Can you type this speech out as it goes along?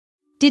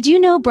Did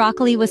you know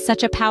broccoli was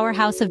such a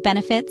powerhouse of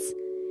benefits?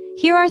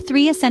 Here are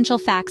 3 essential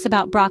facts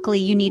about broccoli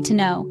you need to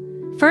know.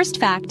 First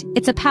fact,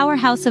 it's a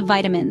powerhouse of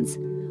vitamins.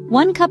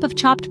 1 cup of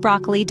chopped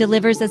broccoli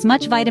delivers as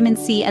much vitamin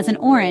C as an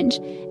orange,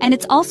 and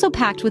it's also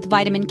packed with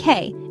vitamin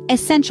K,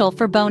 essential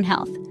for bone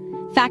health.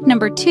 Fact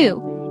number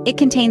 2, it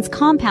contains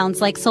compounds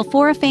like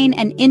sulforaphane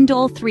and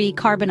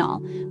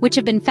indole-3-carbinol, which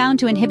have been found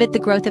to inhibit the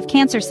growth of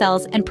cancer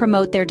cells and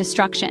promote their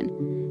destruction.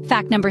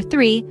 Fact number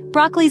 3,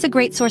 broccoli is a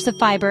great source of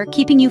fiber,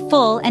 keeping you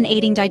full and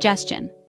aiding digestion.